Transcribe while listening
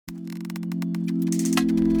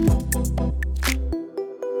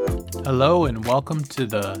Hello and welcome to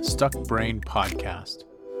the Stuck Brain Podcast.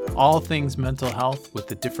 All things mental health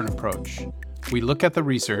with a different approach. We look at the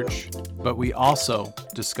research, but we also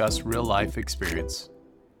discuss real life experience.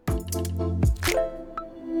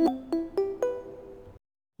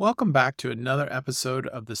 Welcome back to another episode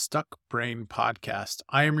of the Stuck Brain Podcast.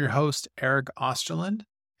 I am your host, Eric Osterland,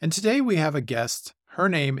 and today we have a guest. Her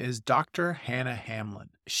name is Dr. Hannah Hamlin.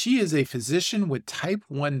 She is a physician with type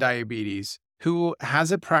 1 diabetes who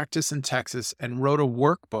has a practice in Texas and wrote a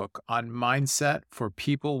workbook on mindset for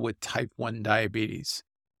people with type 1 diabetes.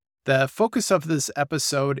 The focus of this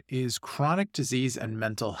episode is chronic disease and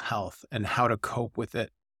mental health and how to cope with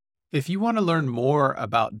it. If you want to learn more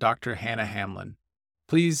about Dr. Hannah Hamlin,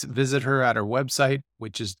 please visit her at her website,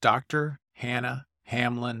 which is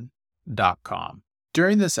drhannahhamlin.com.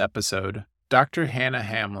 During this episode, Dr. Hannah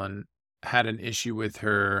Hamlin had an issue with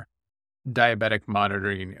her diabetic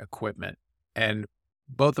monitoring equipment, and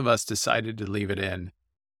both of us decided to leave it in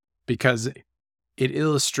because it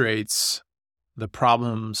illustrates the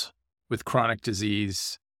problems with chronic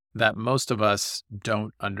disease that most of us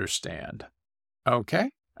don't understand.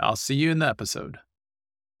 Okay, I'll see you in the episode.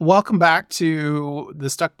 Welcome back to the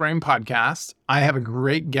Stuck Brain Podcast. I have a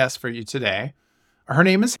great guest for you today. Her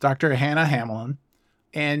name is Dr. Hannah Hamlin,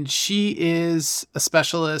 and she is a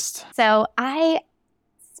specialist. So I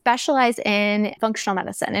specialize in functional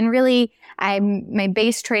medicine, and really my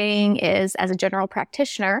base training is as a general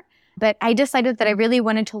practitioner, but I decided that I really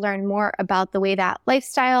wanted to learn more about the way that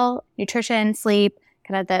lifestyle, nutrition, sleep,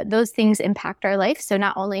 those things impact our life. So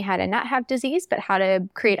not only how to not have disease, but how to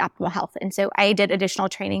create optimal health. And so I did additional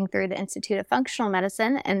training through the Institute of Functional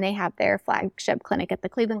Medicine, and they have their flagship clinic at the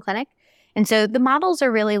Cleveland Clinic. And so the models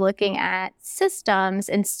are really looking at systems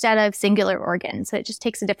instead of singular organs. So it just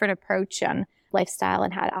takes a different approach on lifestyle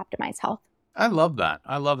and how to optimize health. I love that.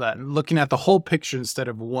 And looking at the whole picture instead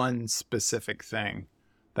of one specific thing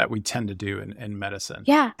that we tend to do in medicine.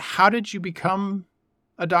 Yeah. How did you become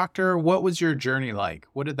a doctor? What was your journey like?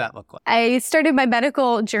 What did that look like? I started my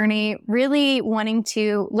medical journey really wanting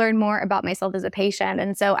to learn more about myself as a patient.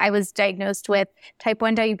 And so I was diagnosed with type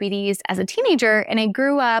 1 diabetes as a teenager, and I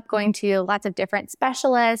grew up going to lots of different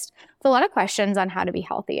specialists with a lot of questions on how to be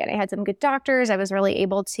healthy. And I had some good doctors. I was really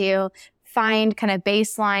able to find kind of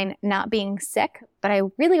baseline not being sick, but I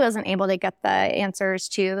really wasn't able to get the answers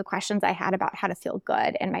to the questions I had about how to feel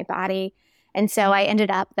good in my body. And so I ended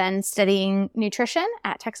up then studying nutrition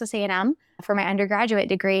at Texas A&M for my undergraduate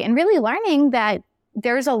degree, and really learning that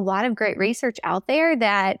there's a lot of great research out there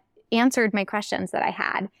that answered my questions that I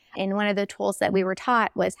had. And one of the tools that we were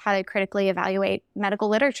taught was how to critically evaluate medical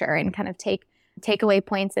literature and kind of take away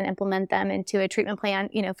points and implement them into a treatment plan,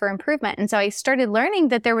 for improvement. And so I started learning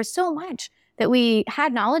that there was so much that we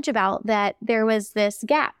had knowledge about, that there was this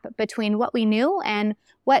gap between what we knew and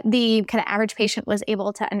what the kind of average patient was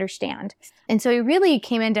able to understand. And so I really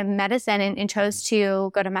came into medicine and chose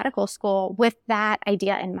to go to medical school with that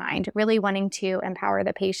idea in mind, really wanting to empower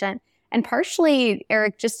the patient. And partially,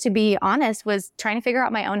 Eric, just to be honest, was trying to figure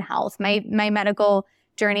out my own health. My medical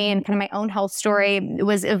journey and kind of my own health story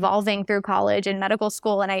was evolving through college and medical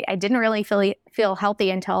school. And I didn't really feel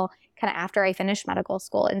healthy until kind of after I finished medical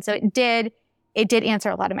school. And so it did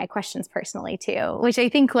answer a lot of my questions personally too, which I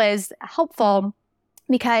think was helpful,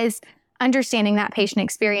 because understanding that patient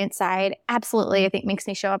experience side absolutely, I think, makes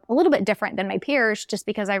me show up a little bit different than my peers, just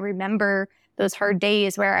because I remember those hard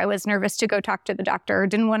days where I was nervous to go talk to the doctor,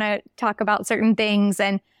 didn't want to talk about certain things.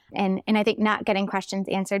 And I think not getting questions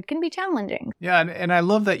answered can be challenging. Yeah. And I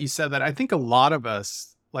love that you said that. I think a lot of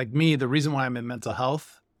us, like me, the reason why I'm in mental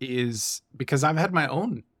health is because I've had my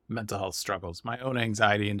own mental health struggles, my own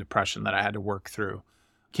anxiety and depression that I had to work through.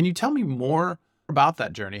 Can you tell me more about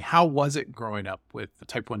that journey? How was it growing up with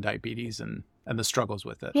type 1 diabetes and the struggles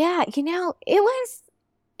with it? Yeah,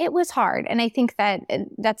 it was hard. And I think that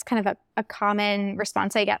that's kind of a common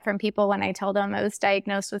response I get from people when I tell them I was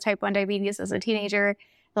diagnosed with type 1 diabetes as a teenager.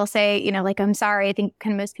 They'll say, I'm sorry. I think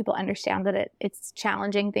kind of most people understand that it's a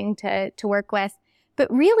challenging thing to work with.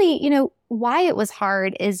 But really, why it was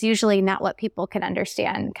hard is usually not what people can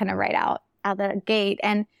understand kind of right out the gate.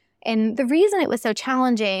 And the reason it was so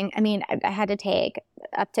challenging, I had to take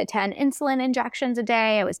up to 10 insulin injections a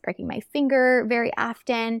day. I was breaking my finger very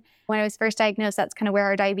often. When I was first diagnosed, that's kind of where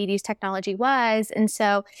our diabetes technology was. And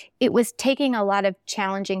so it was taking a lot of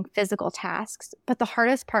challenging physical tasks. But the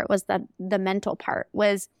hardest part was the mental part,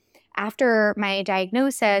 was after my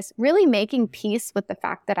diagnosis, really making peace with the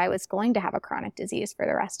fact that I was going to have a chronic disease for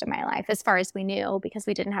the rest of my life, as far as we knew, because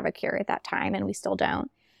we didn't have a cure at that time and we still don't.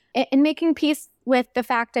 And making peace with the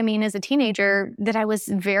fact, as a teenager, that I was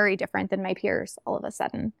very different than my peers all of a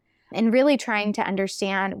sudden. and really trying to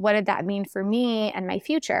understand what did that mean for me and my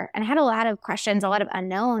future. And I had a lot of questions, a lot of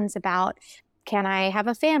unknowns about, can I have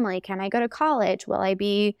a family? Can I go to college?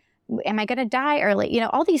 Am I going to die early?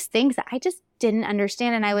 All these things that I just didn't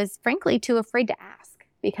understand. And I was frankly too afraid to ask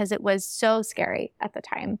because it was so scary at the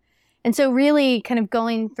time. And so really kind of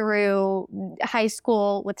going through high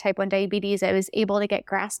school with type 1 diabetes, I was able to get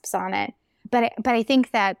grasps on it. But I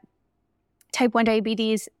think that type 1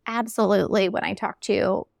 diabetes, absolutely, when I talk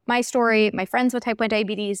to my story, my friends with type 1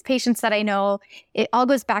 diabetes, patients that I know, it all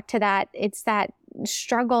goes back to that. It's that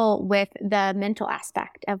struggle with the mental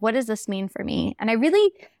aspect of what does this mean for me? And I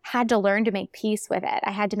really had to learn to make peace with it.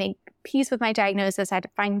 I had to make peace with my diagnosis. I had to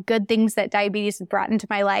find good things that diabetes has brought into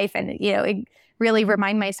my life and, really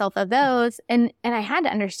remind myself of those. And I had to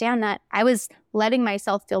understand that I was letting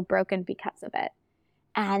myself feel broken because of it.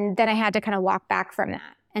 And then I had to kind of walk back from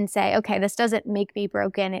that and say, okay, this doesn't make me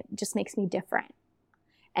broken. It just makes me different.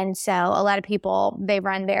 And so a lot of people, they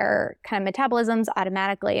run their kind of metabolisms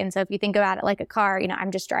automatically. And so if you think about it like a car, I'm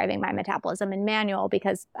just driving my metabolism in manual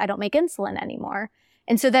because I don't make insulin anymore.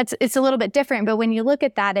 And so it's a little bit different. But when you look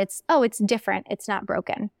at that, it's different. It's not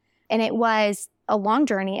broken. And it was a long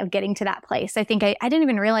journey of getting to that place. I think I didn't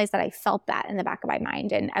even realize that I felt that in the back of my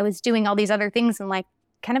mind. And I was doing all these other things and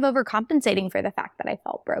kind of overcompensating for the fact that I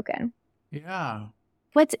felt broken. Yeah.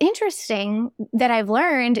 What's interesting that I've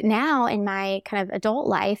learned now in my kind of adult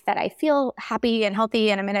life that I feel happy and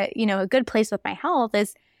healthy and I'm in a good place with my health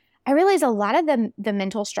is I realize a lot of the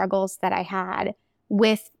mental struggles that I had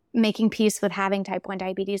with making peace with having type 1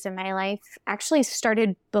 diabetes in my life actually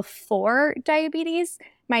started before diabetes,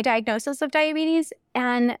 my diagnosis of diabetes.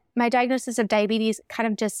 And my diagnosis of diabetes kind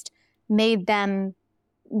of just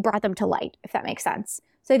brought them to light, if that makes sense.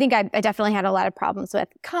 So I think I definitely had a lot of problems with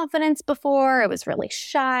confidence before. I was really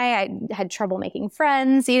shy. I had trouble making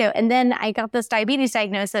friends, and then I got this diabetes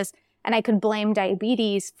diagnosis and I could blame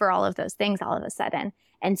diabetes for all of those things all of a sudden.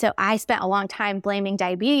 And so I spent a long time blaming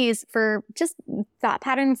diabetes for just thought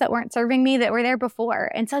patterns that weren't serving me that were there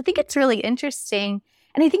before. And so I think it's really interesting.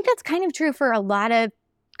 And I think that's kind of true for a lot of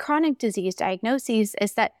chronic disease diagnoses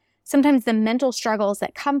is that sometimes the mental struggles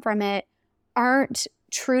that come from it aren't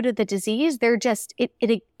true to the disease. They're just,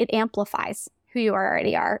 it amplifies who you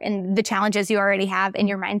already are and the challenges you already have in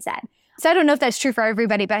your mindset. So I don't know if that's true for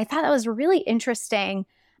everybody, but I thought that was a really interesting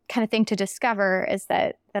kind of thing to discover is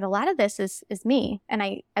that a lot of this is me. And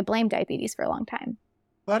I blame diabetes for a long time.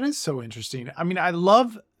 That is so interesting. I mean, I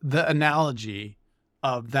love the analogy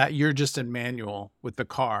of that you're just in manual with the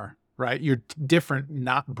car, right? You're different,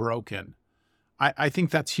 not broken. I think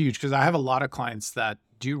that's huge because I have a lot of clients that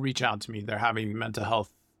do reach out to me. They're having mental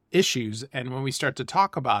health issues. And when we start to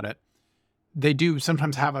talk about it, they do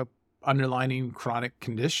sometimes have a underlying chronic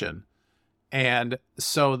condition. And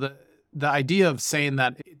so the idea of saying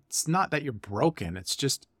that it's not that you're broken, it's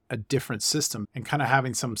just a different system and kind of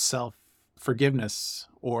having some self-forgiveness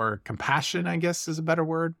or compassion, I guess is a better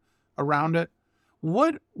word around it.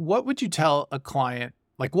 What would you tell a client?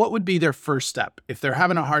 Like what would be their first step if they're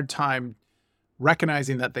having a hard time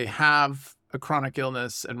recognizing that they have a chronic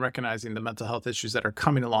illness and recognizing the mental health issues that are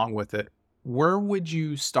coming along with it? Where would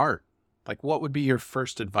you start? Like, what would be your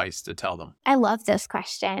first advice to tell them? I love this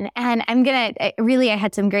question. And I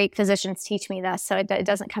had some great physicians teach me this, so it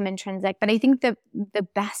doesn't come intrinsic. But I think the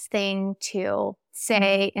best thing to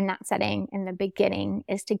say in that setting in the beginning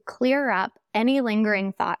is to clear up any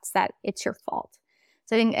lingering thoughts that it's your fault.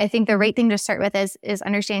 So I think the right thing to start with is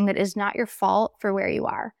understanding that it's not your fault for where you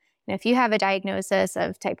are. And if you have a diagnosis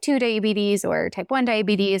of type 2 diabetes or type 1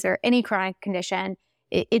 diabetes or any chronic condition,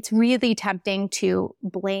 it's really tempting to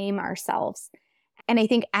blame ourselves. And I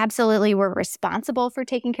think absolutely we're responsible for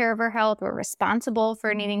taking care of our health. We're responsible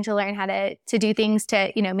for needing to learn how to do things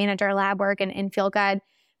to, manage our lab work and feel good.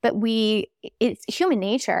 But it's human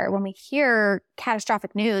nature when we hear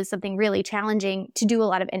catastrophic news, something really challenging, to do a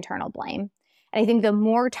lot of internal blame. And I think the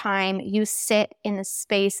more time you sit in the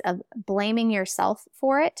space of blaming yourself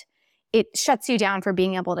for it, it shuts you down for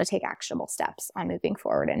being able to take actionable steps on moving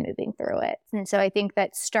forward and moving through it. And so I think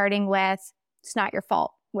that starting with, it's not your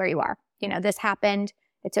fault where you are. This happened.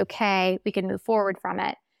 It's okay. We can move forward from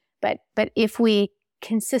it. But if we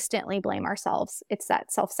consistently blame ourselves, it's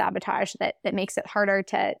that self-sabotage that makes it harder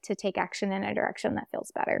to take action in a direction that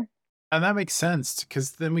feels better. And that makes sense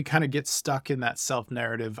because then we kind of get stuck in that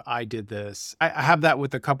self-narrative. I did this. I have that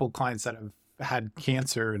with a couple of clients that have had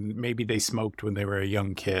cancer and maybe they smoked when they were a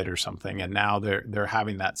young kid or something. And now they're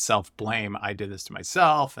having that self-blame. I did this to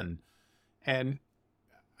myself. And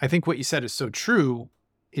I think what you said is so true.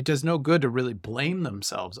 It does no good to really blame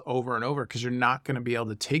themselves over and over because you're not going to be able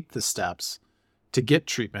to take the steps to get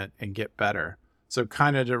treatment and get better. So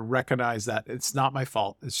kind of to recognize that it's not my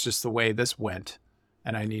fault. It's just the way this went.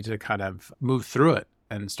 And I need to kind of move through it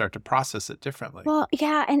and start to process it differently. Well,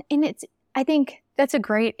 yeah. And I think that's a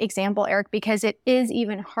great example, Eric, because it is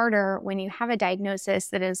even harder when you have a diagnosis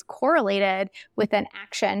that is correlated with an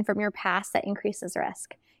action from your past that increases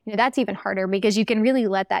risk. That's even harder because you can really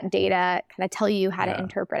let that data kind of tell you how to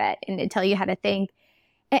interpret it and tell you how to think.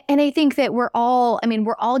 And I think that we're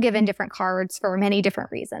all given different cards for many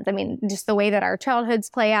different reasons. I mean, just the way that our childhoods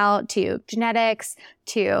play out, to genetics,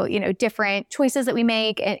 to, different choices that we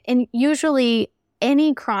make. And usually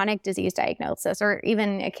any chronic disease diagnosis or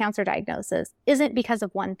even a cancer diagnosis isn't because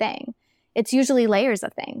of one thing. It's usually layers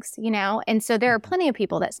of things, And so there are plenty of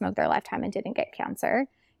people that smoked their lifetime and didn't get cancer,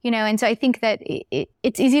 And so I think that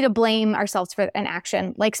it's easy to blame ourselves for an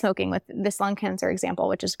action like smoking with this lung cancer example,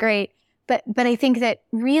 which is great. But I think that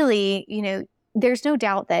really, there's no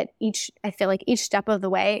doubt that I feel like each step of the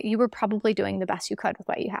way, you were probably doing the best you could with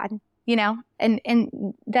what you had,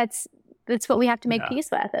 and that's what we have to make peace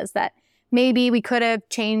with, is that maybe we could have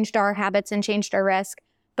changed our habits and changed our risk,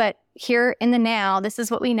 but here in the now, this is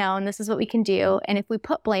what we know and this is what we can do. And if we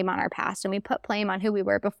put blame on our past and we put blame on who we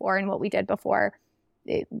were before and what we did before,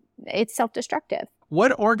 it's self-destructive.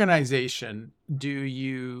 What organization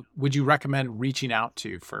would you recommend reaching out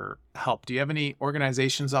to for help? Do you have any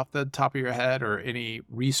organizations off the top of your head or any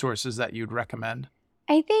resources that you'd recommend?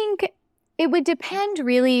 I think it would depend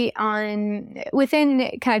really on,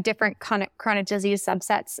 within kind of different chronic disease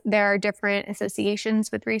subsets, there are different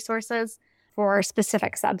associations with resources for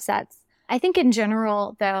specific subsets. I think in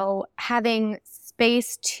general, though, having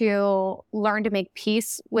space to learn to make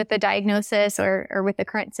peace with the diagnosis or with the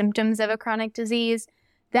current symptoms of a chronic disease,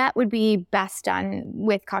 that would be best done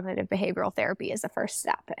with cognitive behavioral therapy as a first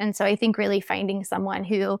step. And so I think really finding someone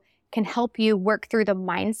who can help you work through the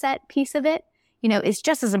mindset piece of it, is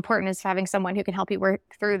just as important as having someone who can help you work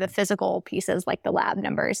through the physical pieces like the lab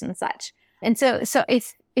numbers and such. And so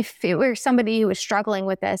if it were somebody who was struggling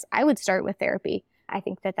with this, I would start with therapy. I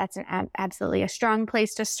think that that's absolutely a strong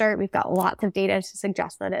place to start. We've got lots of data to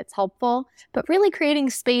suggest that it's helpful, but really creating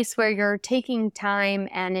space where you're taking time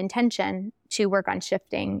and intention to work on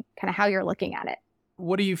shifting kind of how you're looking at it.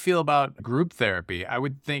 What do you feel about group therapy? I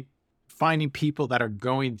would think finding people that are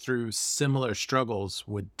going through similar struggles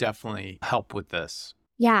would definitely help with this.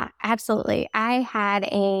 Yeah, absolutely. I had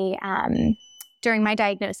during my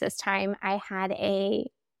diagnosis time,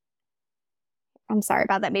 I'm sorry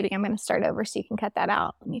about that. Maybe I'm going to start over so you can cut that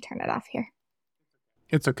out. Let me turn it off here.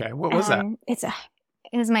 It's okay. What was that?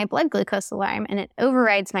 It was my blood glucose alarm, and it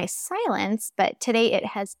overrides my silence, but today it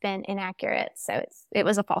has been inaccurate. So it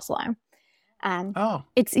was a false alarm.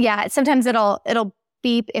 Sometimes it'll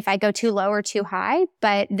beep if I go too low or too high,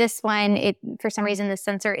 but this one, for some reason, the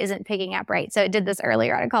sensor isn't picking up right. So it did this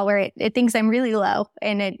earlier on a call where it thinks I'm really low,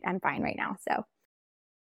 and I'm fine right now. So.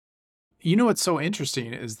 What's so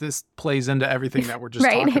interesting is this plays into everything that we're just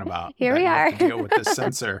talking about. Here we are. You have to deal with this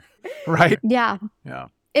sensor, right? Yeah. Yeah.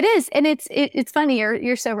 It is. And it's funny.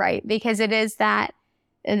 You're so right, because it is that's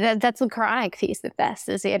the chronic piece of this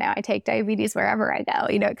is, I take diabetes wherever I go.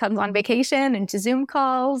 It comes on vacation and to Zoom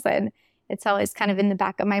calls, and it's always kind of in the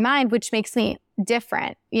back of my mind, which makes me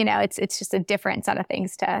different. It's just a different set of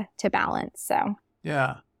things to balance. So.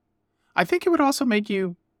 Yeah. I think it would also make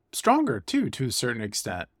you stronger too, to a certain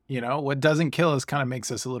extent. What doesn't kill us kind of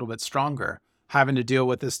makes us a little bit stronger. Having to deal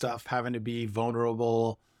with this stuff, having to be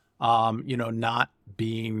vulnerable, not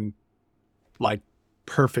being like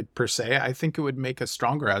perfect per se. I think it would make us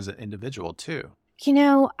stronger as an individual too.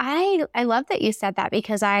 I love that you said that,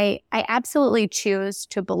 because I absolutely choose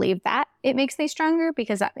to believe that it makes me stronger,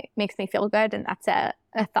 because that makes me feel good. And that's a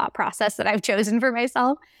thought process that I've chosen for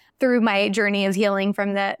myself through my journey of healing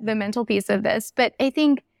from the mental piece of this. But I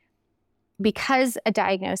think because a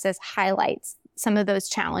diagnosis highlights some of those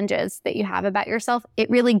challenges that you have about yourself, it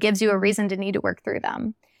really gives you a reason to need to work through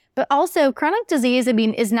them. But also chronic disease,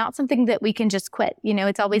 is not something that we can just quit.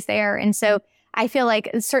 It's always there. And so I feel like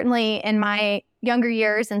certainly in my younger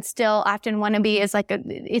years, and still often want to be, is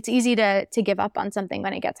it's easy to give up on something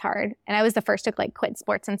when it gets hard. And I was the first to quit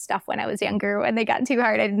sports and stuff when I was younger. When they got too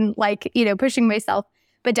hard, I didn't pushing myself.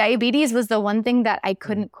 But diabetes was the one thing that I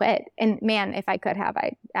couldn't quit. And man, if I could have,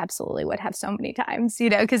 I absolutely would have so many times,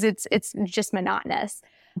 because it's just monotonous.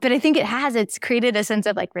 But I think it's created a sense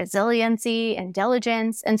of resiliency and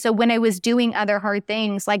diligence. And so when I was doing other hard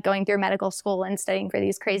things, like going through medical school and studying for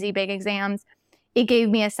these crazy big exams, it gave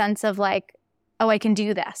me a sense of oh, I can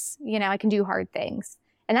do this. I can do hard things.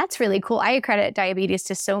 And that's really cool. I accredit diabetes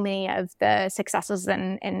to so many of the successes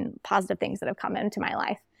and positive things that have come into my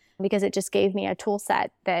life, because it just gave me a tool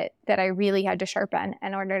set that I really had to sharpen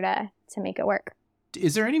in order to make it work.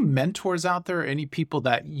 Is there any mentors out there, any people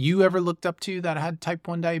that you ever looked up to that had type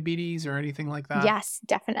 1 diabetes or anything like that? Yes,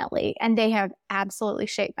 definitely. And they have absolutely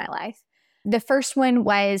shaped my life. The first one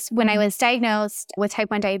was when I was diagnosed with type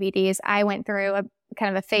 1 diabetes. I went through a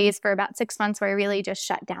kind of a phase for about 6 months where I really just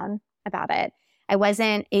shut down about it. I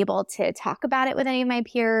wasn't able to talk about it with any of my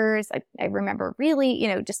peers. I remember really,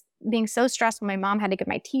 just being so stressed when my mom had to give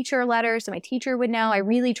my teacher letters so my teacher would know. I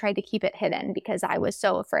really tried to keep it hidden because I was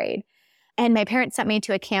so afraid. And my parents sent me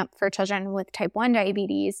to a camp for children with type 1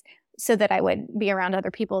 diabetes so that I would be around other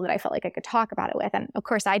people that I felt like I could talk about it with. And of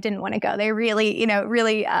course, I didn't want to go. They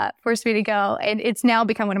really, forced me to go. And it's now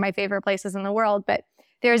become one of my favorite places in the world. But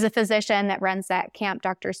there's a physician that runs that camp,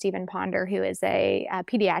 Dr. Stephen Ponder, who is a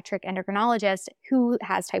pediatric endocrinologist who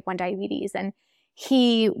has type 1 diabetes. And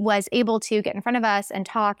he was able to get in front of us and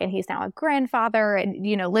talk. And he's now a grandfather and,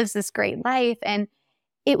 lives this great life. And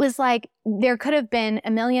it was like there could have been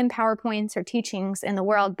a million PowerPoints or teachings in the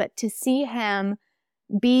world, but to see him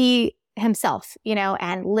be himself,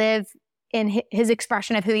 and live in his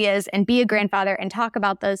expression of who he is and be a grandfather and talk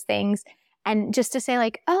about those things. And just to say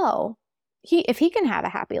like, oh, if he can have a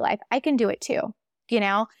happy life, I can do it too,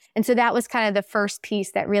 And so that was kind of the first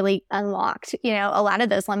piece that really unlocked, a lot of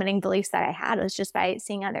those limiting beliefs that I had was just by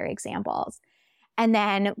seeing other examples. And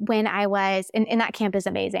then when I was, and that camp is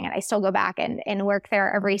amazing, and I still go back and work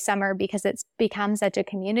there every summer because it's become such a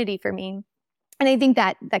community for me. And I think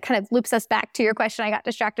that kind of loops us back to your question I got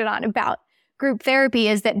distracted on about group therapy,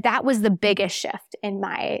 is that was the biggest shift in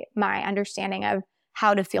my understanding of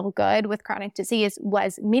how to feel good with chronic disease,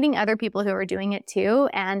 was meeting other people who are doing it too,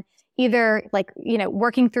 and either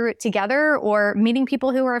working through it together or meeting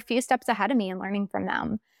people who are a few steps ahead of me and learning from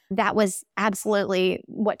them. That was absolutely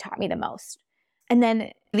what taught me the most. And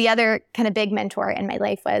then the other kind of big mentor in my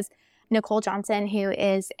life was Nicole Johnson,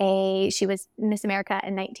 she was Miss America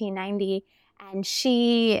in 1990, and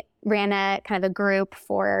she ran a kind of a group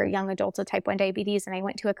for young adults with type 1 diabetes. And I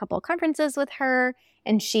went to a couple of conferences with her,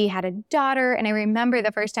 and she had a daughter. And I remember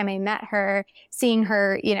the first time I met her, seeing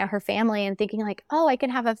her, her family, and thinking like, oh, I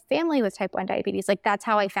can have a family with type 1 diabetes. Like that's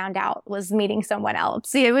how I found out, was meeting someone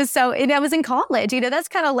else. I was in college, that's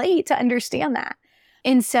kind of late to understand that.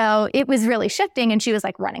 And so it was really shifting, and she was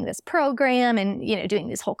like running this program and, doing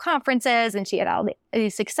these whole conferences, and she had all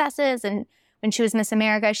these successes. And when she was Miss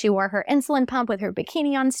America, she wore her insulin pump with her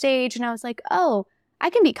bikini on stage. And I was like, oh,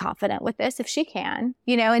 I can be confident with this if she can,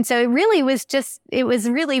 And so it was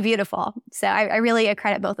really beautiful. So I really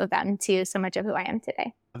accredit both of them to so much of who I am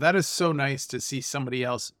today. That is so nice to see somebody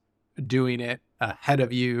else doing it ahead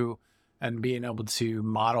of you and being able to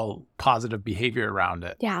model positive behavior around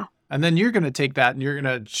it. Yeah. And then you're going to take that and you're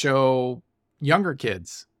going to show younger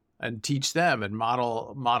kids and teach them and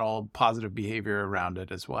model positive behavior around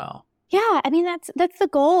it as well. Yeah, I mean, that's the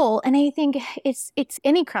goal. And I think it's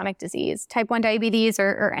any chronic disease, type 1 diabetes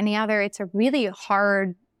or any other, it's a really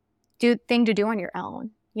hard thing to do on your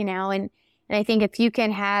own, and I think if you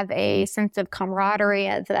can have a sense of camaraderie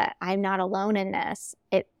of that I'm not alone in this,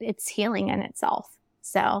 it's healing in itself.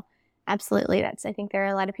 So absolutely, I think there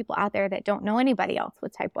are a lot of people out there that don't know anybody else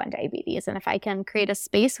with type 1 diabetes. And if I can create a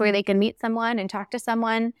space where they can meet someone and talk to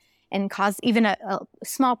someone and cause even a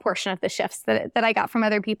small portion of the shifts that I got from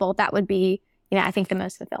other people, that would be, I think the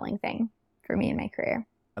most fulfilling thing for me in my career.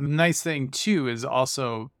 A nice thing too is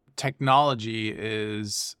also technology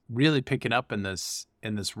is really picking up in this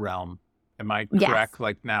realm. Am I correct? Yes.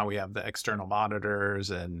 Like now we have the external monitors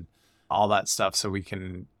and all that stuff, so we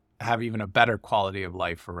can have even a better quality of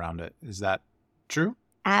life around it. Is that true?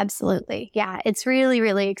 Absolutely. Yeah. It's really,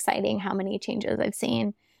 really exciting how many changes I've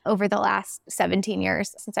seen over the last 17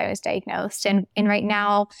 years since I was diagnosed. And right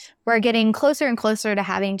now we're getting closer and closer to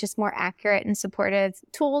having just more accurate and supportive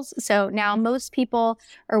tools. So now most people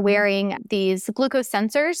are wearing these glucose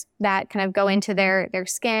sensors that kind of go into their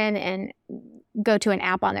skin and go to an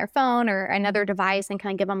app on their phone or another device and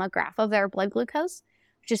kind of give them a graph of their blood glucose,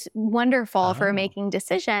 which is wonderful for making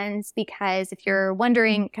decisions, because if you're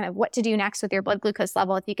wondering kind of what to do next with your blood glucose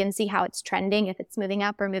level, if you can see how it's trending, if it's moving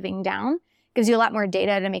up or moving down, gives you a lot more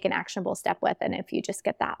data to make an actionable step with than if you just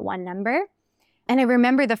get that one number. And I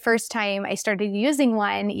remember the first time I started using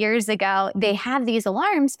one years ago, they have these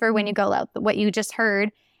alarms for when you go out, what you just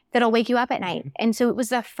heard, that'll wake you up at night. And so it was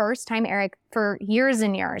the first time, Eric, for years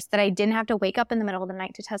and years that I didn't have to wake up in the middle of the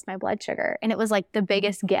night to test my blood sugar. And it was like the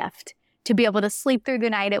biggest gift to be able to sleep through the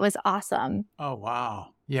night. It was awesome. Oh, wow.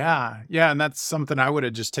 Yeah. Yeah. And that's something I would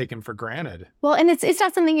have just taken for granted. Well, and it's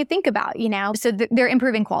not something you think about, So they're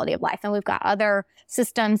improving quality of life. And we've got other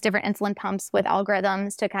systems, different insulin pumps with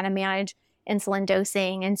algorithms to kind of manage, insulin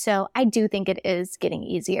dosing. And so I do think it is getting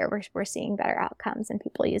easier. We're seeing better outcomes in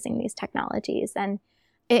people using these technologies. And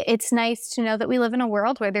it's nice to know that we live in a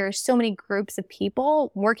world where there are so many groups of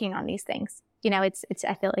people working on these things. I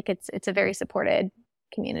feel like it's a very supported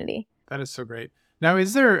community. That is so great. Now,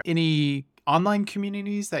 is there any online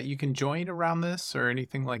communities that you can join around this or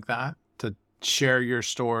anything like that to share your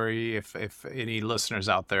story if any listeners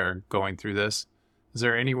out there are going through this? Is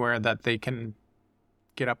there anywhere that they can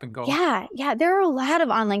get up and go? Yeah. There are a lot of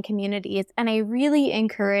online communities, and I really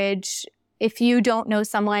encourage, if you don't know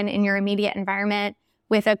someone in your immediate environment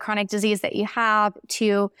with a chronic disease that you have,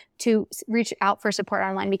 to reach out for support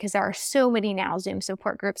online, because there are so many now Zoom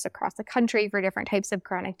support groups across the country for different types of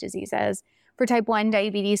chronic diseases. For type 1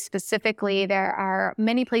 diabetes specifically, there are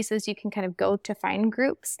many places you can kind of go to find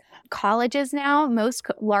groups. Colleges now, most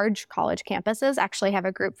large college campuses actually have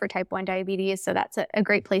a group for type 1 diabetes, so that's a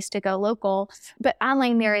great place to go local. But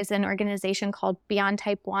online, there is an organization called Beyond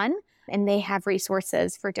Type 1, and they have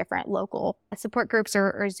resources for different local support groups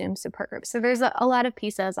or Zoom support groups. So there's a lot of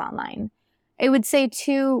pieces online. I would say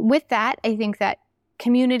too, with that, I think that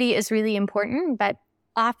community is really important, but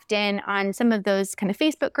often on some of those kind of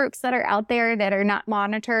Facebook groups that are out there that are not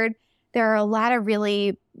monitored, there are a lot of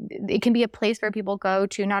it can be a place where people go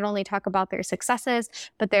to not only talk about their successes,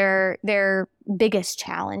 but their biggest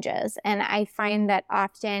challenges. And I find that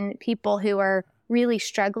often people who are really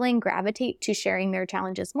struggling gravitate to sharing their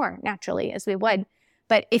challenges more naturally, as we would.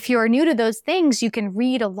 But if you're new to those things, you can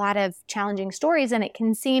read a lot of challenging stories, and it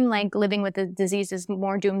can seem like living with the disease is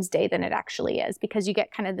more doomsday than it actually is, because you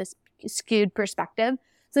get kind of this skewed perspective.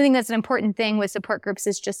 So I think that's an important thing with support groups,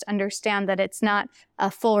 is just understand that it's not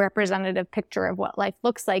a full representative picture of what life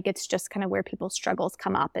looks like. It's just kind of where people's struggles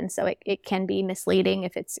come up. And so it can be misleading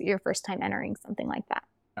if it's your first time entering something like that.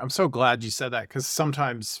 I'm so glad you said that, because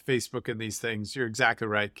sometimes Facebook and these things, you're exactly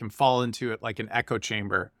right, can fall into it like an echo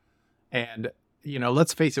chamber. And,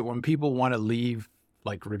 let's face it, when people want to leave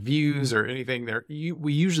like reviews or anything there,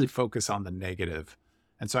 we usually focus on the negative.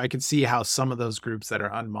 And so I can see how some of those groups that are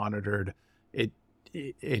unmonitored,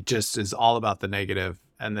 it just is all about the negative.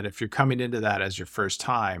 And then if you're coming into that as your first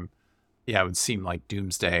time, it would seem like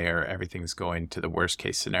doomsday or everything's going to the worst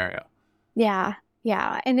case scenario. Yeah.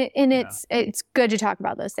 And it's good to talk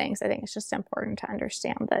about those things. I think it's just important to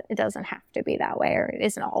understand that it doesn't have to be that way, or it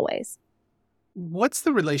isn't always. What's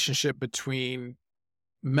the relationship between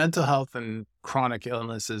mental health and chronic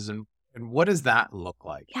illnesses, and what does that look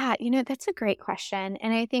like? Yeah, that's a great question.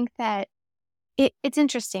 And I think that it's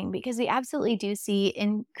interesting, because we absolutely do see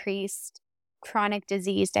increased chronic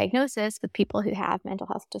disease diagnosis with people who have mental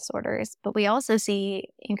health disorders, but we also see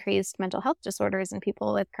increased mental health disorders in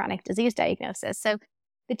people with chronic disease diagnosis. So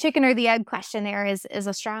the chicken or the egg question there is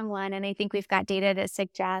a strong one. And I think we've got data to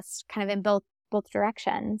suggest kind of in both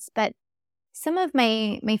directions. But some of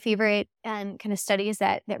my favorite kind of studies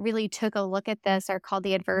that really took a look at this are called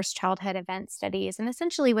the adverse childhood event studies. And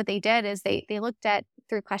essentially what they did is they looked at,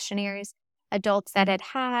 through questionnaires, adults that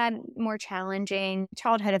had more challenging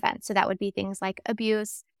childhood events. So that would be things like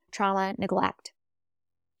abuse, trauma, neglect.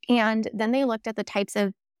 And then they looked at the types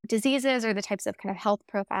of diseases or the types of kind of health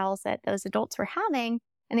profiles that those adults were having.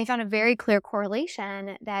 And they found a very clear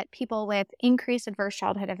correlation that people with increased adverse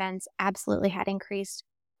childhood events absolutely had increased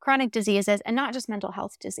chronic diseases, and not just mental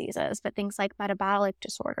health diseases, but things like metabolic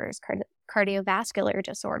disorders, cardiovascular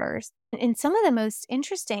disorders. And some of the most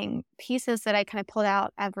interesting pieces that I kind of pulled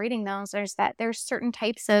out of reading those is that there's certain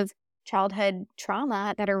types of childhood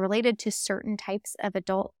trauma that are related to certain types of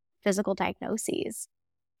adult physical diagnoses.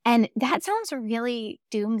 And that sounds really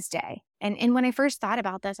doomsday. And when I first thought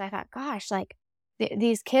about this, I thought, gosh, like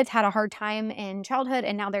these kids had a hard time in childhood,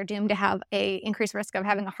 and now they're doomed to have a increased risk of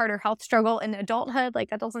having a harder health struggle in adulthood.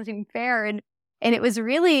 Like, that doesn't seem fair. And it was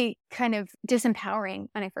really kind of disempowering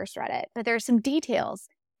when I first read it. But there are some details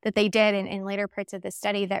that they did in later parts of the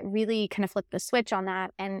study that really kind of flipped the switch on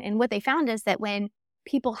that. And what they found is that when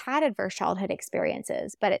people had adverse childhood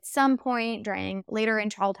experiences, but at some point during later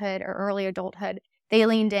in childhood or early adulthood, they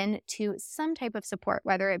leaned into some type of support,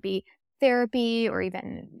 whether it be therapy or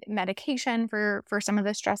even medication for some of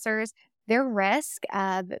the stressors, their risk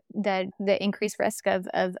of the increased risk of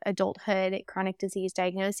adulthood chronic disease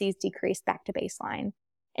diagnoses decreased back to baseline.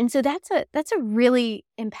 And so that's a really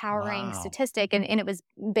empowering statistic. And it was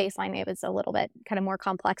baseline. It was a little bit kind of more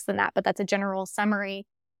complex than that, but that's a general summary.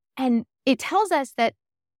 And it tells us that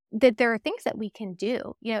there are things that we can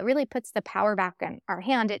do. It really puts the power back in our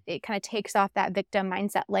hand. It kind of takes off that victim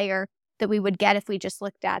mindset layer that we would get if we just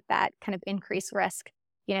looked at that kind of increased risk,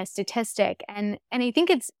 statistic. And I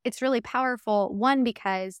think it's really powerful, one,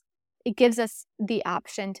 because it gives us the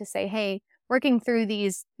option to say, hey, working through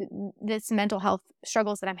this mental health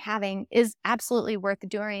struggles that I'm having is absolutely worth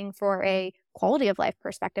doing for a quality of life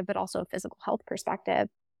perspective, but also a physical health perspective.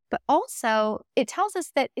 But also, it tells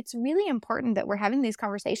us that it's really important that we're having these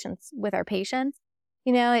conversations with our patients.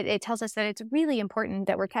 It tells us that it's really important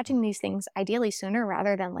that we're catching these things ideally sooner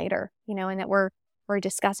rather than later, and that we're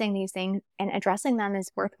discussing these things and addressing them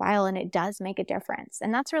is worthwhile, and it does make a difference.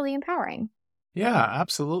 And that's really empowering. Yeah,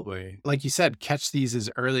 absolutely. Like you said, catch these as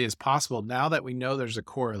early as possible. Now that we know there's a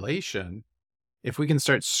correlation, if we can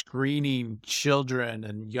start screening children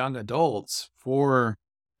and young adults for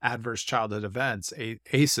adverse childhood events,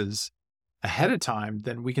 ACEs, ahead of time,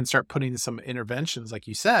 then we can start putting some interventions, like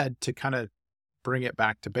you said, to kind of bring it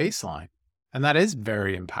back to baseline. And that is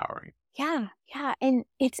very empowering. Yeah. And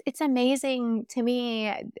it's amazing to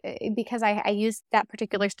me because I use that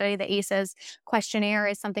particular study, the ACEs questionnaire,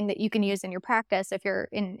 is something that you can use in your practice. If you're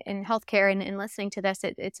in healthcare and listening to this,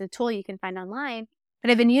 it's a tool you can find online.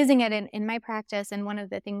 But I've been using it in my practice. And one of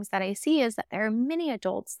the things that I see is that there are many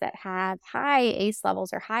adults that have high ACE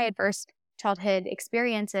levels or high adverse childhood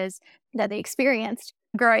experiences that they experienced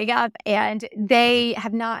growing up, and they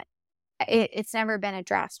have not, it's never been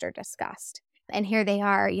addressed or discussed. And here they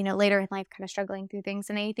are, later in life, kind of struggling through things.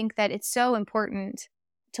 And I think that it's so important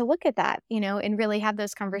to look at that, and really have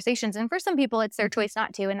those conversations. And for some people, it's their choice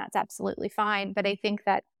not to, and that's absolutely fine. But I think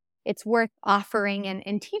that it's worth offering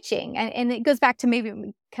and teaching. And it goes back to maybe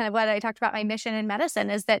kind of what I talked about, my mission in medicine,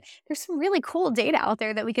 is that there's some really cool data out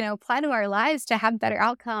there that we can apply to our lives to have better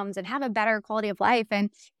outcomes and have a better quality of life. And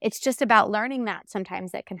it's just about learning that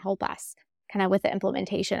sometimes that can help us kind of with the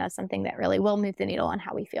implementation of something that really will move the needle on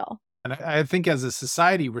how we feel. And I think as a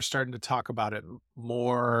society, we're starting to talk about it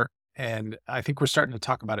more. And I think we're starting to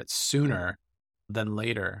talk about it sooner than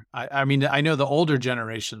later. I mean, I know the older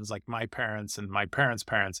generations, like my parents and my parents'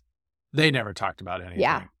 parents, they never talked about anything.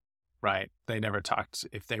 Yeah. Right. They never talked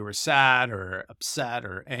if they were sad or upset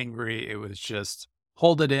or angry. It was just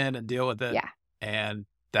hold it in and deal with it. Yeah. And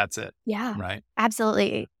that's it. Yeah. Right.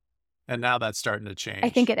 Absolutely. And now that's starting to change. I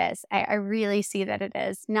think it is. I really see that it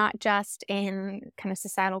is, not just in kind of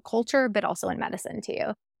societal culture, but also in medicine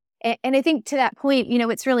too. And I think to that point,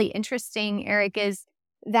 what's really interesting, Eric, is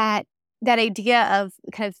that idea of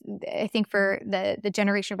kind of, I think for the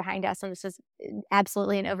generation behind us, and this is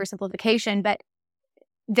absolutely an oversimplification, but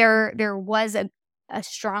there was a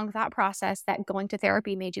strong thought process that going to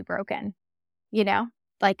therapy made you broken,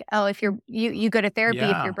 like, oh, if you go to therapy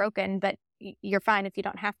if you're broken, but you're fine if you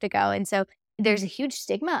don't have to go. And so there's a huge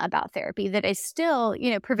stigma about therapy that is still,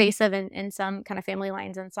 pervasive in some kind of family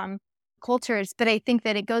lines and some cultures. But I think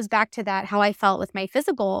that it goes back to that, how I felt with my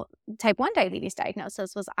physical type 1 diabetes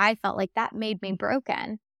diagnosis was I felt like that made me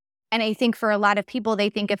broken. And I think for a lot of people, they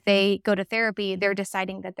think if they go to therapy, they're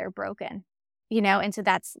deciding that they're broken, and so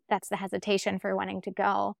that's the hesitation for wanting to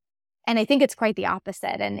go. And I think it's quite the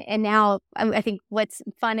opposite. And now I think what's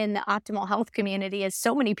fun in the optimal health community is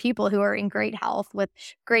so many people who are in great health with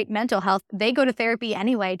great mental health, they go to therapy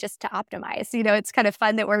anyway, just to optimize. It's kind of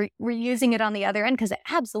fun that we're using it on the other end because it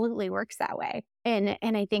absolutely works that way. And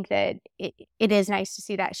I think that it is nice to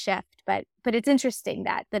see that shift, but it's interesting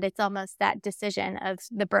that it's almost that decision of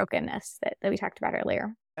the brokenness that we talked about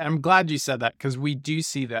earlier. I'm glad you said that because we do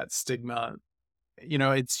see that stigma.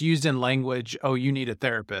 It's used in language, oh, you need a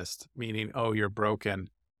therapist, meaning, oh, you're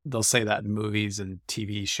broken. They'll say that in movies and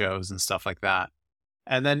TV shows and stuff like that.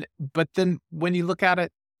 But then when you look at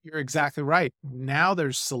it, you're exactly right. Now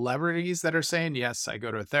there's celebrities that are saying, yes, I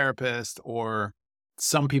go to a therapist, or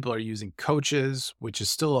some people are using coaches, which is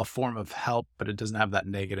still a form of help, but it doesn't have that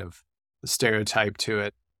negative stereotype to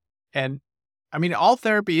it. And I mean, all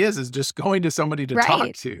therapy is just going to somebody to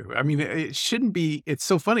talk to. I mean, it shouldn't be, it's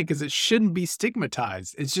so funny because it shouldn't be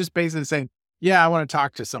stigmatized. It's just basically saying, yeah, I want to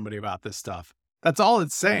talk to somebody about this stuff. That's all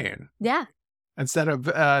it's saying. Yeah. Instead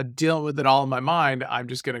of dealing with it all in my mind, I'm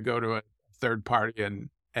just going to go to a third party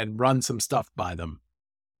and run some stuff by them.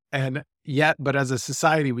 But as a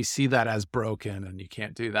society, we see that as broken and you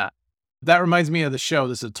can't do that. That reminds me of the show.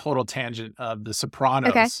 This is a total tangent of The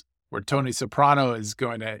Sopranos. Okay. Where Tony Soprano is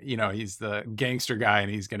going to, he's the gangster guy and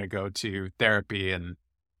he's going to go to therapy and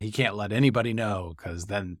he can't let anybody know because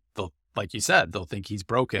then they'll, like you said, they'll think he's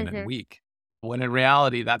broken and weak. When in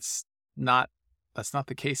reality, that's not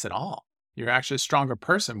the case at all. You're actually a stronger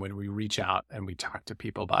person when we reach out and we talk to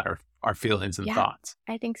people about our feelings and thoughts.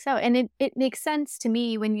 I think so. And it makes sense to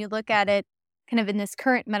me when you look at it kind of in this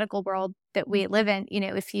current medical world that we live in,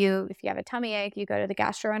 if you have a tummy ache, you go to the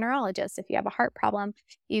gastroenterologist. If you have a heart problem,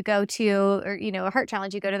 you go to, or, a heart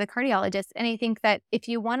challenge, you go to the cardiologist. And I think that if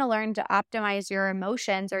you want to learn to optimize your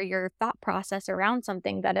emotions or your thought process around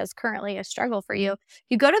something that is currently a struggle for you,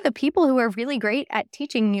 you go to the people who are really great at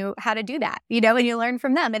teaching you how to do that, and you learn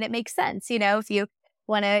from them. And it makes sense. If you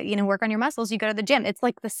want to, work on your muscles, you go to the gym. It's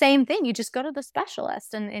like the same thing. You just go to the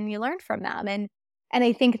specialist and you learn from them. And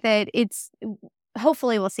I think that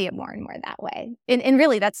hopefully we'll see it more and more that way. And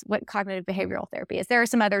really that's what cognitive behavioral therapy is. There are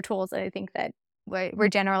some other tools that I think that we're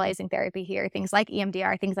generalizing therapy here, things like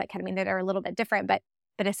EMDR, things like ketamine that are a little bit different, but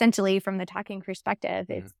essentially from the talking perspective,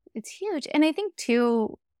 it's huge. And I think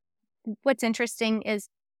too, what's interesting is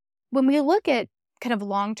when we look at kind of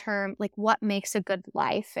long-term, like what makes a good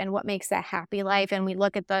life and what makes a happy life, and we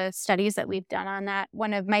look at the studies that we've done on that,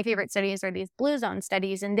 one of my favorite studies are these Blue Zone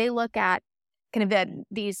studies, and they look at kind of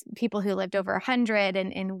these people who lived over 100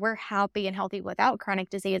 and were happy and healthy without chronic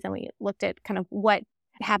disease. And we looked at kind of what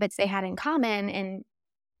habits they had in common. And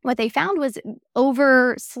what they found was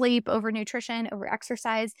over sleep, over nutrition, over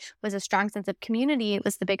exercise was a strong sense of community. It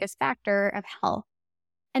was the biggest factor of health.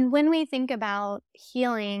 And when we think about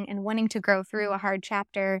healing and wanting to grow through a hard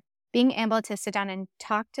chapter, being able to sit down and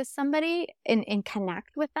talk to somebody and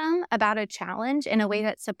connect with them about a challenge in a way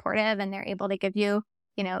that's supportive and they're able to give you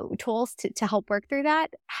tools to help work through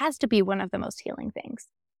that has to be one of the most healing things.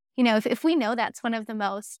 If we know that's one of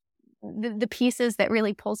the pieces that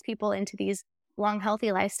really pulls people into these long, healthy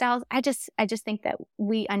lifestyles, I just think that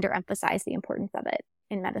we underemphasize the importance of it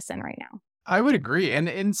in medicine right now. I would agree. And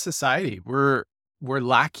in society, we're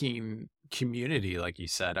lacking community, like you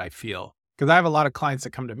said, I feel. Because I have a lot of clients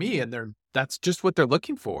that come to me and that's just what they're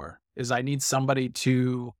looking for, is I need somebody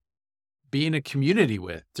to be in a community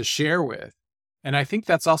with, to share with. And I think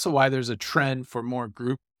that's also why there's a trend for more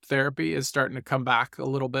group therapy is starting to come back a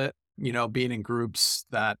little bit, being in groups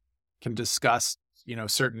that can discuss,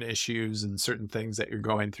 certain issues and certain things that you're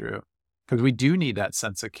going through, because we do need that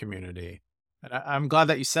sense of community. And I'm glad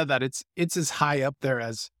that you said that. It's as high up there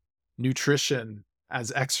as nutrition,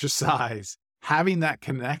 as exercise. Having that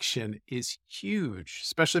connection is huge,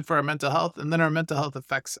 especially for our mental health. And then our mental health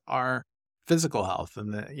affects our physical health,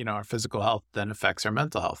 and our physical health then affects our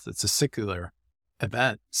mental health. It's a circular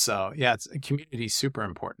event. So yeah, community is super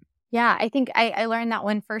important. Yeah, I think I learned that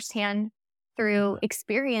one firsthand through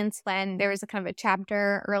experience when there was a kind of a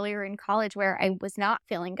chapter earlier in college where I was not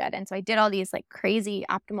feeling good. And so I did all these like crazy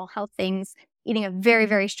optimal health things, eating a very,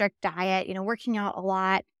 very strict diet, working out a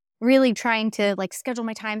lot, really trying to like schedule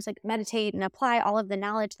my times, like meditate and apply all of the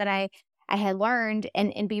knowledge that I had learned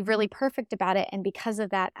and be really perfect about it. And because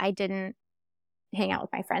of that, I didn't hang out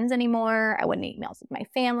with my friends anymore. I wouldn't eat meals with my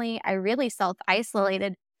family. I really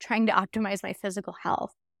self-isolated trying to optimize my physical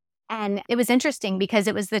health. And it was interesting because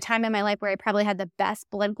it was the time in my life where I probably had the best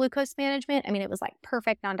blood glucose management. I mean, it was like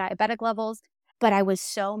perfect non-diabetic levels, but I was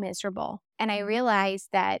so miserable. And I realized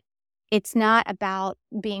that it's not about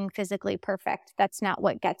being physically perfect. That's not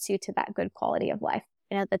what gets you to that good quality of life.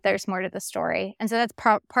 That there's more to the story. And so that's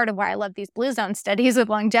part of why I love these Blue Zone studies with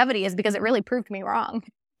longevity, is because it really proved me wrong.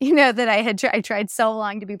 That I tried so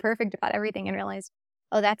long to be perfect about everything and realized,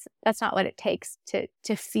 oh, that's not what it takes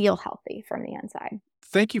to feel healthy from the inside.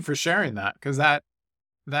 Thank you for sharing that, because that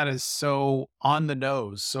is so on the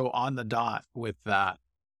nose, so on the dot with that.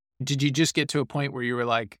 Did you just get to a point where you were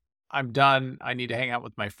like, I'm done, I need to hang out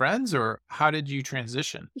with my friends, or how did you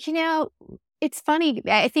transition? It's funny.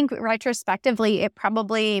 I think retrospectively, it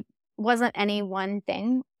probably wasn't any one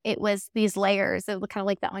thing. It was these layers. It was kind of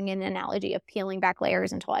like the onion analogy of peeling back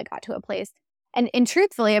layers until I got to a place. And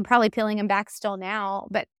truthfully, I'm probably peeling them back still now.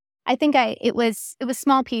 But I think it was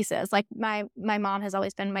small pieces. Like my mom has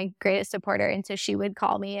always been my greatest supporter, and so she would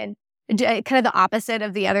call me, and kind of the opposite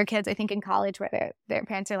of the other kids, I think, in college, where their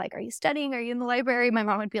parents are like, "Are you studying? Are you in the library?" My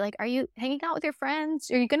mom would be like, "Are you hanging out with your friends?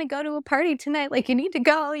 Are you going to go to a party tonight? Like, you need to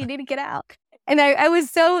go. You need to get out." And I was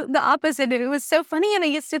so the opposite. It was so funny, and I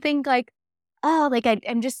used to think like, oh, like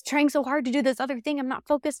I'm just trying so hard to do this other thing. I'm not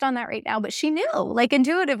focused on that right now. But she knew, like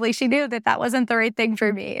intuitively, she knew that wasn't the right thing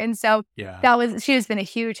for me. And so she has been a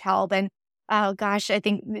huge help. And oh gosh, I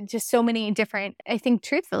think just so many different, I think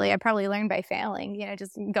truthfully, I probably learned by failing,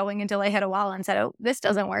 just going until I hit a wall and said, oh, this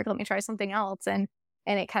doesn't work. Let me try something else. And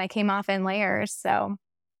it kind of came off in layers. So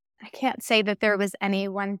I can't say that there was any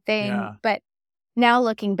one thing, but now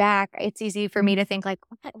looking back, it's easy for me to think like,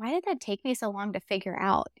 why did that take me so long to figure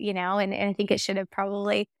out, and I think it should have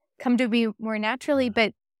probably come to me more naturally,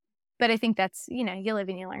 but I think that's, you live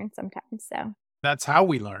and you learn sometimes. So that's how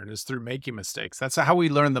we learn, is through making mistakes. That's how we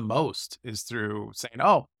learn the most, is through saying,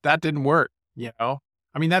 oh, that didn't work,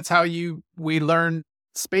 I mean, that's how we learn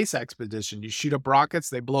space expedition. You shoot up rockets,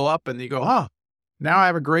 they blow up, and you go, oh, now I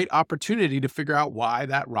have a great opportunity to figure out why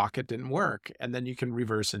that rocket didn't work. And then you can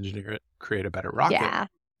reverse engineer it, create a better rocket. Yeah.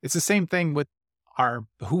 It's the same thing with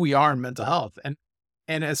who we are in mental health. And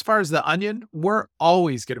as far as the onion, we're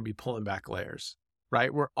always going to be pulling back layers,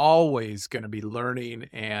 right? We're always going to be learning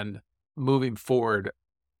and moving forward.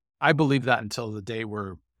 I believe that until the day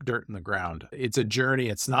we're dirt in the ground. It's a journey.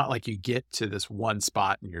 It's not like you get to this one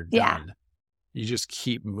spot and you're done. You just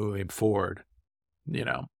keep moving forward.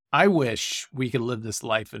 I wish we could live this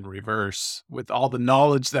life in reverse with all the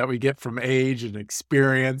knowledge that we get from age and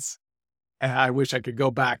experience. And I wish I could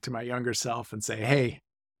go back to my younger self and say, hey,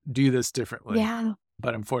 do this differently. Yeah.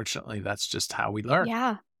 But unfortunately, that's just how we learn.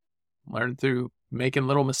 Yeah. Learn through making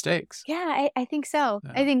little mistakes. Yeah, I think so.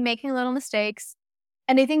 Yeah. I think making little mistakes,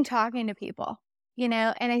 and I think talking to people, and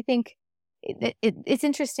I think it's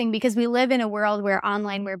interesting because we live in a world where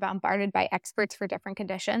online we're bombarded by experts for different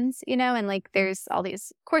conditions, and like there's all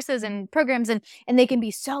these courses and programs and they can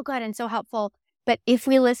be so good and so helpful. But if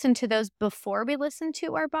we listen to those before we listen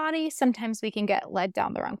to our body, sometimes we can get led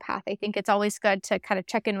down the wrong path. I think it's always good to kind of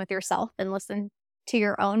check in with yourself and listen to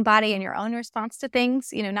your own body and your own response to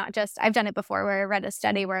things, not just, I've done it before where I read a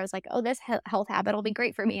study where I was like, oh, this health habit will be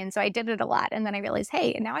great for me. And so I did it a lot. And then I realized,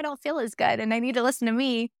 hey, now I don't feel as good and I need to listen to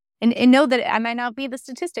me and know that I might not be the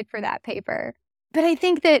statistic for that paper. But I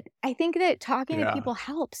think that talking to people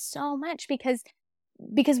helps so much because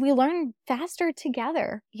we learn faster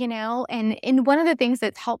together, and one of the things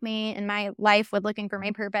that's helped me in my life with looking for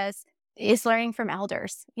my purpose is learning from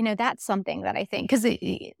elders. That's something that I think, because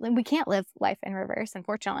we can't live life in reverse,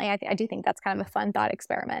 unfortunately. I do think that's kind of a fun thought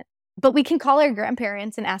experiment. But we can call our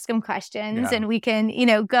grandparents and ask them questions, and we can,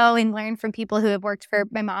 go and learn from people who have worked for,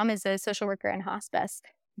 my mom is a social worker in hospice.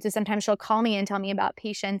 So sometimes she'll call me and tell me about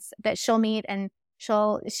patients that she'll meet, and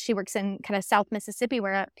she works in kind of South Mississippi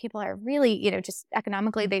where people are really, just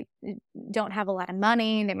economically, they don't have a lot of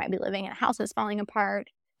money. They might be living in a house that's falling apart.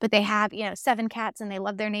 But they have, 7 cats and they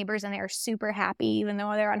love their neighbors and they are super happy even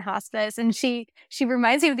though they're on hospice. And she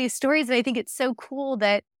reminds me of these stories, and I think it's so cool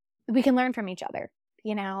that we can learn from each other,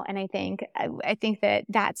 and I think that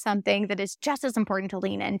that's something that is just as important to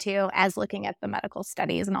lean into as looking at the medical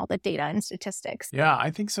studies and all the data and statistics. Yeah, I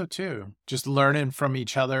think so too. Just learning from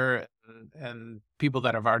each other and people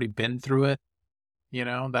that have already been through it,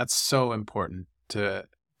 that's so important to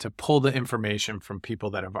pull the information from people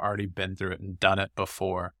that have already been through it and done it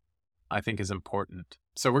before, I think is important.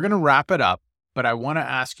 So we're going to wrap it up, but I want to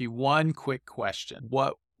ask you one quick question.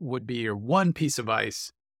 What would be your one piece of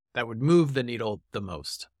advice that would move the needle the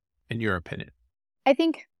most, in your opinion? I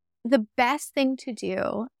think the best thing to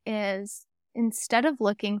do is, instead of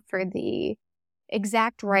looking for the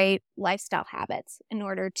exact right lifestyle habits in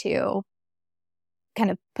order to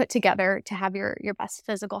kind of put together to have your best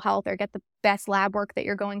physical health or get the best lab work that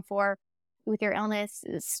you're going for with your illness,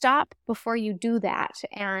 stop before you do that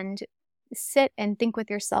and sit and think with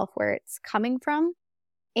yourself where it's coming from,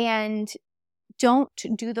 and don't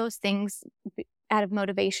do those things out of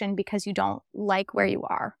motivation because you don't like where you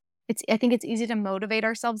are. I think it's easy to motivate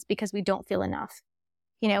ourselves because we don't feel enough.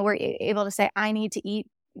 We're able to say, I need to eat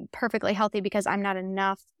perfectly healthy because I'm not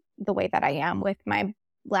enough the way that I am with my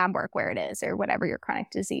lab work where it is, or whatever your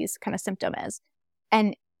chronic disease kind of symptom is.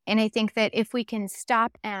 And I think that if we can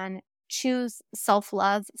stop and choose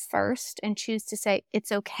self-love first and choose to say,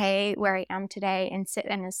 it's okay where I am today, and sit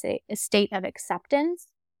in a state of acceptance,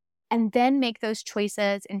 and then make those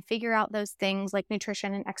choices and figure out those things like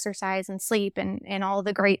nutrition and exercise and sleep and all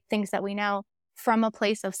the great things that we know from a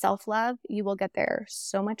place of self-love, you will get there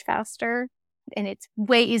so much faster. And it's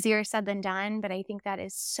way easier said than done, but I think that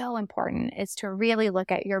is so important, is to really look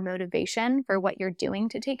at your motivation for what you're doing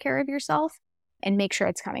to take care of yourself and make sure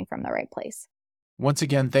it's coming from the right place. Once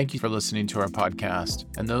again, thank you for listening to our podcast.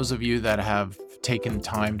 And those of you that have taken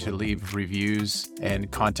time to leave reviews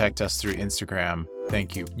and contact us through Instagram,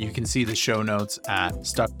 thank you. You can see the show notes at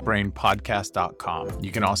stuckbrainpodcast.com.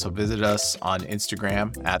 You can also visit us on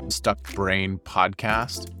Instagram at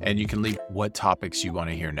stuckbrainpodcast, and you can leave what topics you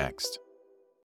want to hear next.